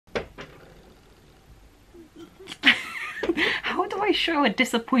How do I show a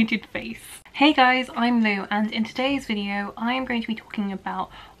disappointed face? Hey guys, I'm Lou, and in today's video I am going to be talking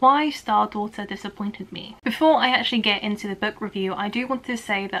about why Star Daughter disappointed me. Before I actually get into the book review, I do want to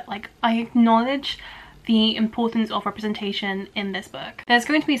say that I acknowledge the importance of representation in this book. There's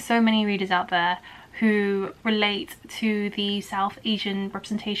going to be so many readers out there who relate to the South Asian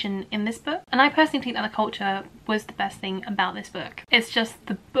representation in this book, and I personally think that the culture was the best thing about this book. It's just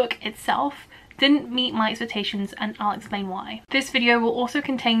the book itself didn't meet my expectations, and I'll explain why. This video will also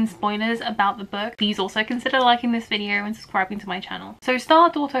contain spoilers about the book. Please also consider liking this video and subscribing to my channel. So Star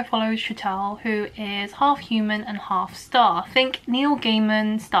Daughter follows Shveta, who is half human and half star. Think Neil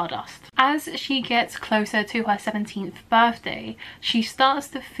Gaiman Stardust. As she gets closer to her 17th birthday, she starts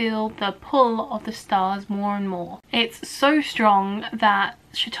to feel the pull of the stars more and more. It's so strong that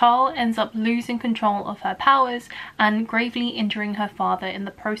Shveta ends up losing control of her powers and gravely injuring her father in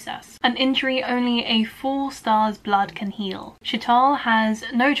the process. An injury only a full star's blood can heal. Shveta has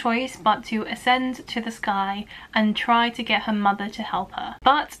no choice but to ascend to the sky and try to get her mother to help her.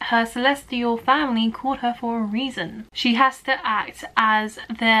 But her celestial family called her for a reason. She has to act as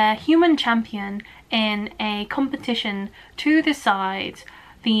their human champion in a competition to decide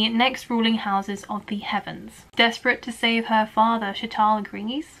the next ruling houses of the heavens. Desperate to save her father, Shveta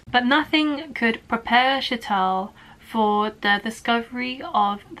agrees, but nothing could prepare Shveta for the discovery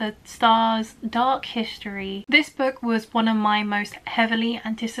of the star's dark history. This book was one of my most heavily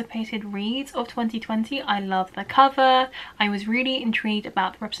anticipated reads of 2020. I loved the cover, I was really intrigued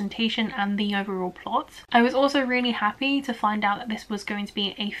about the representation and the overall plot. I was also really happy to find out that this was going to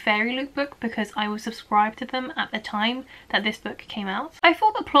be a Fairy Loot book because I was subscribed to them at the time that this book came out. I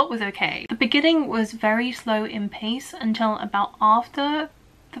thought the plot was okay. The beginning was very slow in pace until about after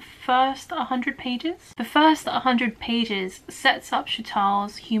the first 100 pages. The first 100 pages sets up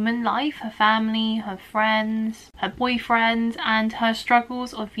Shveta's human life, her family, her friends, her boyfriend, and her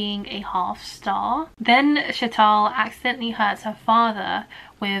struggles of being a half star. Then Shveta accidentally hurts her father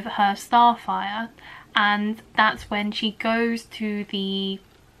with her starfire, and that's when she goes to the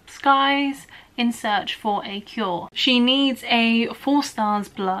skies in search for a cure. She needs a full star's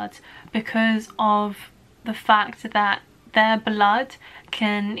blood because of the fact that their blood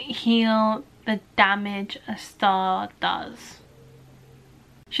can heal the damage a star does.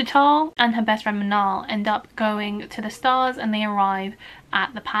 Shveta and her best friend Manal end up going to the stars and they arrive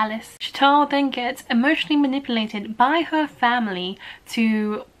at the palace. Shveta then gets emotionally manipulated by her family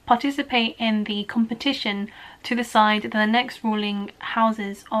to participate in the competition to decide the next ruling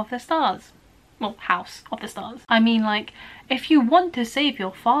houses of the stars. Well, house of the stars. I mean, if you want to save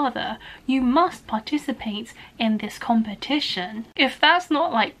your father, you must participate in this competition. If that's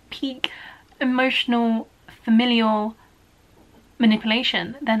not peak emotional, familial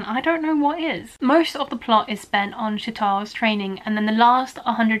manipulation, then I don't know what is. Most of the plot is spent on Shveta's training, and then the last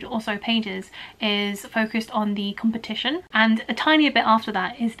 100 or so pages is focused on the competition, and a tiny bit after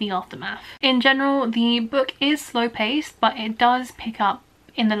that is the aftermath. In general, the book is slow paced, but it does pick up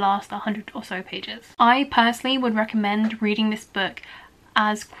in the last 100 or so pages. I personally would recommend reading this book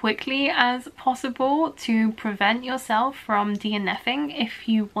as quickly as possible to prevent yourself from DNFing if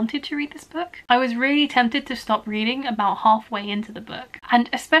you wanted to read this book. I was really tempted to stop reading about halfway into the book, and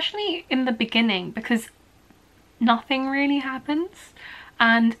especially in the beginning because nothing really happens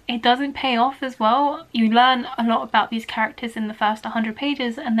and it doesn't pay off as well. You learn a lot about these characters in the first 100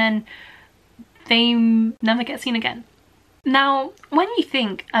 pages and then they never get seen again. Now, when you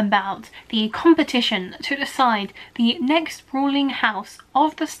think about the competition to decide the next ruling house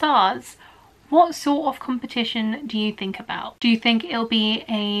of the stars, what sort of competition do you think about? Do you think it'll be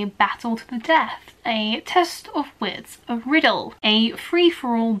a battle to the death, a test of wits, a riddle, a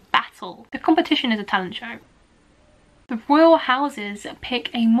free-for-all battle? The competition is a talent show. The royal houses pick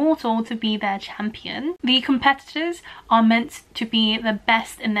a mortal to be their champion. The competitors are meant to be the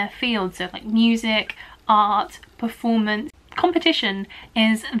best in their field, so music, art, performance. Competition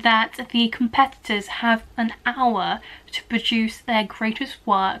is that the competitors have an hour to produce their greatest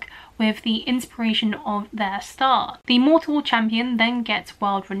work with the inspiration of their star. The mortal champion then gets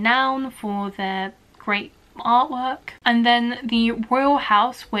world renown for their great artwork, and then the royal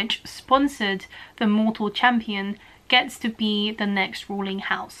house which sponsored the mortal champion gets to be the next ruling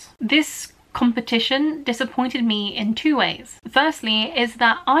house. This competition disappointed me in two ways. Firstly is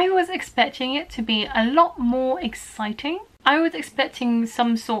that I was expecting it to be a lot more exciting. I was expecting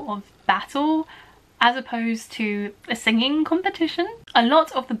some sort of battle as opposed to a singing competition. A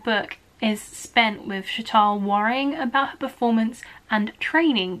lot of the book is spent with Shveta worrying about her performance and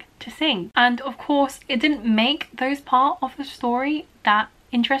training to sing. And of course, it didn't make those part of the story that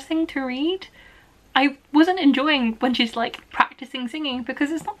interesting to read. I wasn't enjoying when she's like practicing singing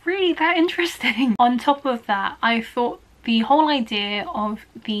because it's not really that interesting. On top of that, I thought the whole idea of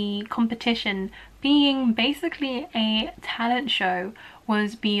the competition being basically a talent show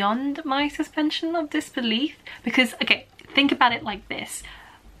was beyond my suspension of disbelief. Because, okay, think about it like this.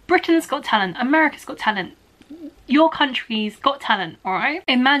 Britain's Got Talent, America's Got Talent, your country's got talent, alright?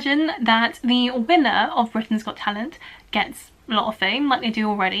 Imagine that the winner of Britain's Got Talent gets a lot of fame like they do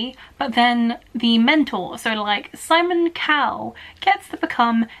already, but then the mentor, so like Simon Cowell, gets to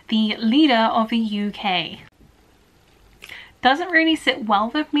become the leader of the UK. Doesn't really sit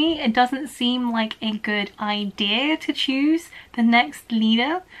well with me. It doesn't seem like a good idea to choose the next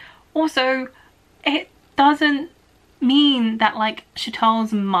leader. Also, it doesn't mean that like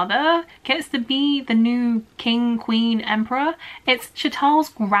Chantal's mother gets to be the new king, queen, emperor. It's Chantal's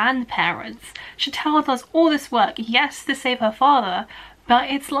grandparents. Chantal does all this work, yes, to save her father, but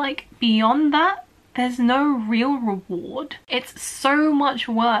it's like beyond that, there's no real reward. It's so much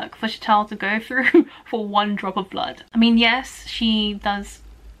work for Chantal to go through for one drop of blood. I mean, yes, she does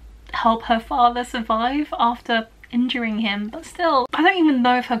help her father survive after injuring him, but still, I don't even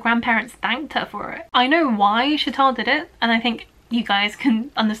know if her grandparents thanked her for it. I know why Chantal did it, and I think you guys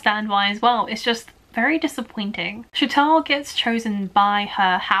can understand why as well. It's just very disappointing. Chantal gets chosen by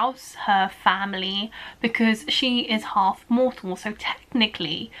her house, her family, because she is half mortal, so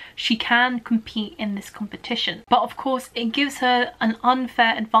technically she can compete in this competition. But of course it gives her an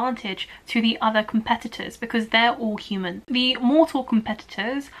unfair advantage to the other competitors because they're all human. The mortal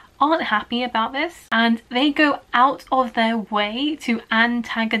competitors aren't happy about this and they go out of their way to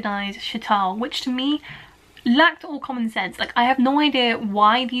antagonize Chantal, which to me lacked all common sense. Like, I have no idea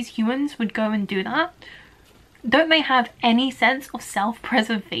why these humans would go and do that. Don't they have any sense of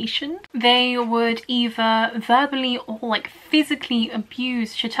self-preservation? They would either verbally or like physically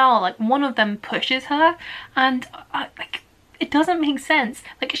abuse Chantal. Like, one of them pushes her and like, it doesn't make sense.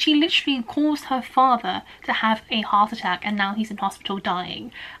 Like, she literally caused her father to have a heart attack and now he's in hospital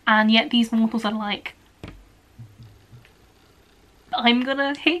dying, and yet these mortals are like, I'm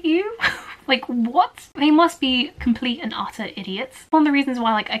gonna hit you? Like, what? They must be complete and utter idiots. One of the reasons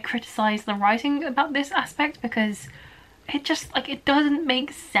why like I criticize the writing about this aspect, because it just like, it doesn't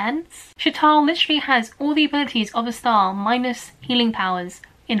make sense. Chantal literally has all the abilities of a star minus healing powers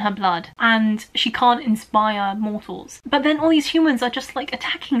in her blood, and she can't inspire mortals. But then all these humans are just like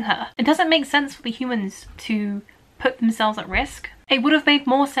attacking her. It doesn't make sense for the humans to put themselves at risk. It would have made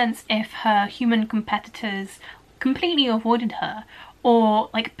more sense if her human competitors completely avoided her or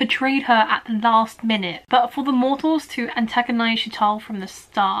like betrayed her at the last minute. But for the mortals to antagonize Chantal from the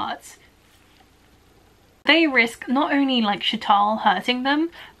start, they risk not only like Chantal hurting them,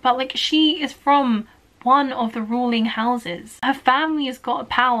 but like she is from one of the ruling houses. Her family has got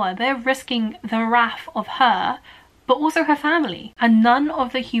power. They're risking the wrath of her, but also her family. And none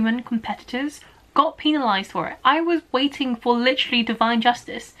of the human competitors got penalized for it. I was waiting for literally divine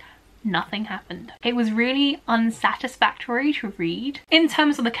justice. Nothing happened. It was really unsatisfactory to read. In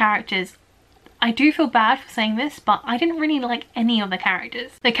terms of the characters, I do feel bad for saying this, but I didn't really like any of the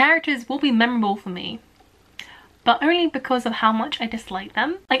characters. The characters will be memorable for me, but only because of how much I dislike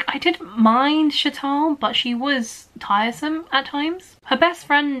them. Like, I didn't mind Chantal, but she was tiresome at times. Her best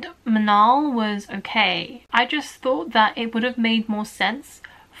friend Manal was okay. I just thought that it would have made more sense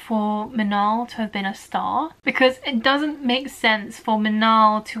for Manal to have been a star, because it doesn't make sense for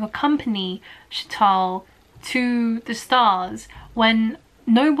Manal to accompany Chantal to the stars when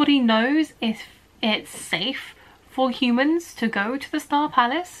nobody knows if it's safe for humans to go to the Star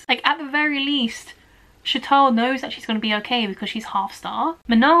Palace. Like, at the very least, Chantal knows that she's going to be okay because she's half star.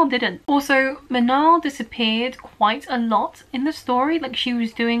 Manal didn't. Also, Manal disappeared quite a lot in the story. Like, she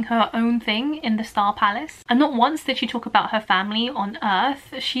was doing her own thing in the Star Palace, and not once did she talk about her family on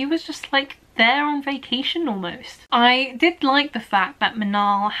Earth. She was just like there on vacation almost. I did like the fact that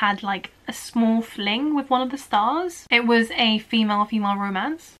Manal had like a small fling with one of the stars. It was a female-female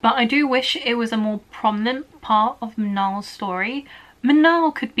romance, but I do wish it was a more prominent part of Manal's story.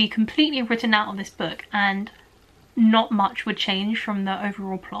 Manal could be completely written out of this book and not much would change from the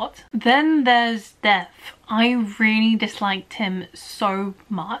overall plot. Then there's Dev. I really disliked him so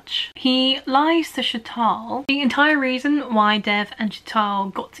much. He lies to Chantal. The entire reason why Dev and Chantal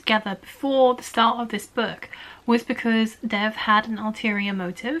got together before the start of this book was because Dev had an ulterior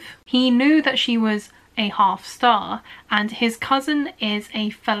motive. He knew that she was a half star and his cousin is a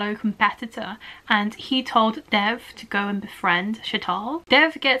fellow competitor, and he told Dev to go and befriend Chantal.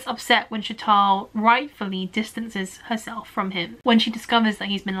 Dev gets upset when Chantal rightfully distances herself from him when she discovers that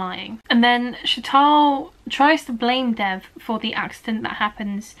he's been lying, and then Chantal tries to blame Dev for the accident that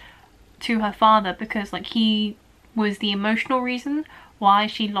happens to her father because like he was the emotional reason why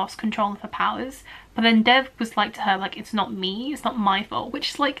she lost control of her powers. But then Dev was like to her, like, it's not me, it's not my fault, which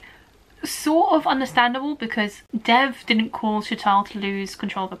is like sort of understandable because Dev didn't cause Shveta to lose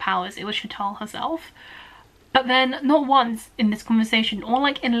control of her powers, it was Shveta herself. But then not once in this conversation or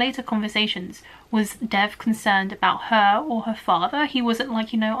like in later conversations was Dev concerned about her or her father. He wasn't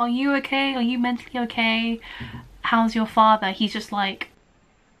like, you know, are you okay? Are you mentally okay? How's your father? He's just like,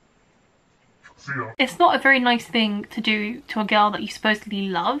 it's not a very nice thing to do to a girl that you supposedly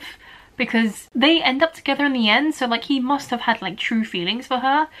love, because they end up together in the end, so like he must have had like true feelings for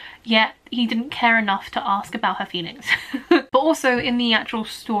her, yet he didn't care enough to ask about her feelings. But also in the actual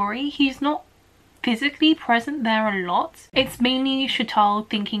story, he's not physically present there a lot. It's mainly Shveta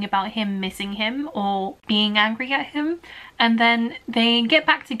thinking about him, missing him or being angry at him, and then they get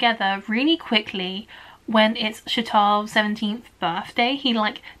back together really quickly when it's Shveta's 17th birthday. He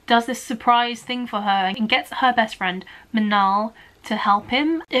like does this surprise thing for her and gets her best friend Manal to help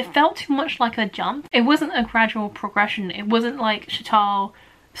him. It felt too much like a jump. It wasn't a gradual progression. It wasn't like Shveta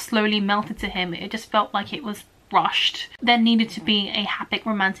slowly melted to him. It just felt like it was rushed. There needed to be a happy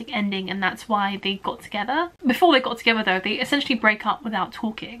romantic ending, and that's why they got together. Before they got together though, they essentially break up without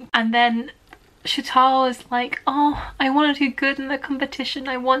talking, and then Shveta is like, oh, I want to do good in the competition,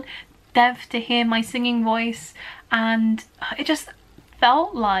 I want Dev to hear my singing voice. And it just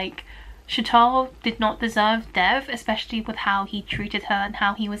felt like Shveta did not deserve Dev, especially with how he treated her and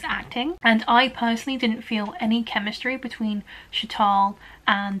how he was acting. And I personally didn't feel any chemistry between Shveta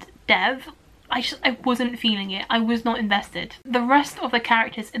and Dev. I wasn't feeling it. I was not invested. The rest of the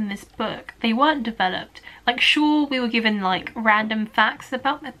characters in this book, they weren't developed. Like, sure, we were given like random facts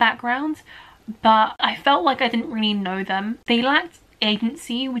about their backgrounds, but I felt like I didn't really know them. They lacked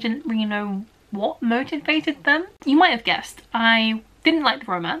agency. We didn't really know what motivated them. You might have guessed, I didn't like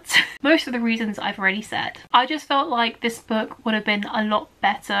the romance. Most of the reasons I've already said. I just felt like this book would have been a lot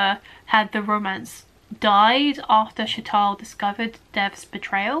better had the romance died after Shveta discovered Dev's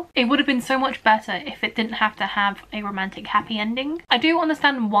betrayal. It would have been so much better if it didn't have to have a romantic happy ending. I do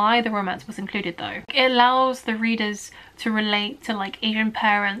understand why the romance was included though. It allows the readers to relate to like Asian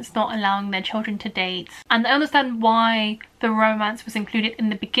parents not allowing their children to date, and I understand why the romance was included in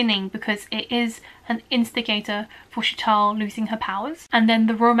the beginning, because it is an instigator for Shveta losing her powers, and then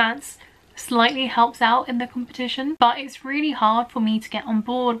the romance slightly helps out in the competition. But it's really hard for me to get on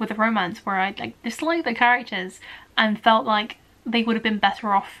board with a romance where I like dislike the characters and felt like they would have been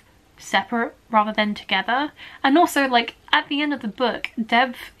better off separate rather than together. And also, like, at the end of the book,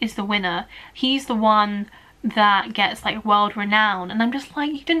 Dev is the winner. He's the one that gets like world renown, and I'm just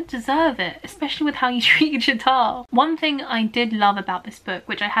like, you didn't deserve it, especially with how you treated Shveta. One thing I did love about this book,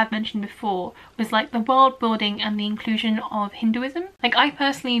 which I have mentioned before, was like the world building and the inclusion of Hinduism. Like, I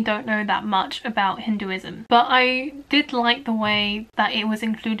personally don't know that much about Hinduism, but I did like the way that it was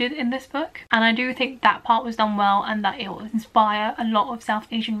included in this book, and I do think that part was done well and that it will inspire a lot of South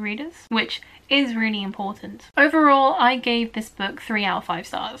Asian readers, which is really important. Overall, I gave this book 3 out of 5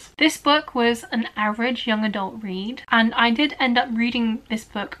 stars. This book was an average young adult read, and I did end up reading this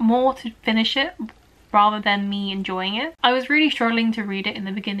book more to finish it rather than me enjoying it. I was really struggling to read it in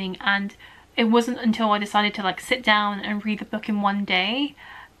the beginning, and it wasn't until I decided to like sit down and read the book in one day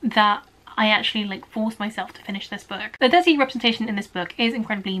that I actually like forced myself to finish this book. The Desi representation in this book is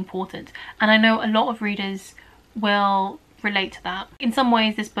incredibly important, and I know a lot of readers will relate to that. In some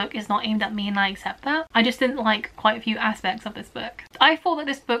ways this book is not aimed at me, and I accept that. I just didn't like quite a few aspects of this book. I thought that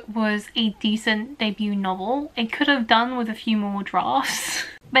this book was a decent debut novel. It could have done with a few more drafts.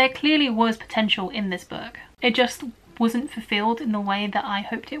 There clearly was potential in this book. It just wasn't fulfilled in the way that I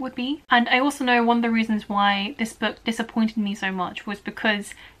hoped it would be. And I also know one of the reasons why this book disappointed me so much was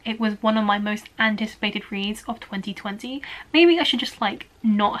because it was one of my most anticipated reads of 2020. Maybe I should just like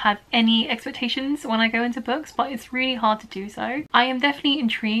not have any expectations when I go into books, but it's really hard to do so. I am definitely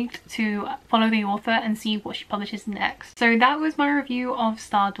intrigued to follow the author and see what she publishes next. So that was my review of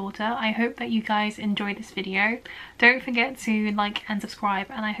Star Daughter. I hope that you guys enjoyed this video. Don't forget to like and subscribe,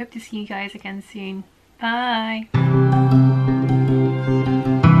 and I hope to see you guys again soon. Bye!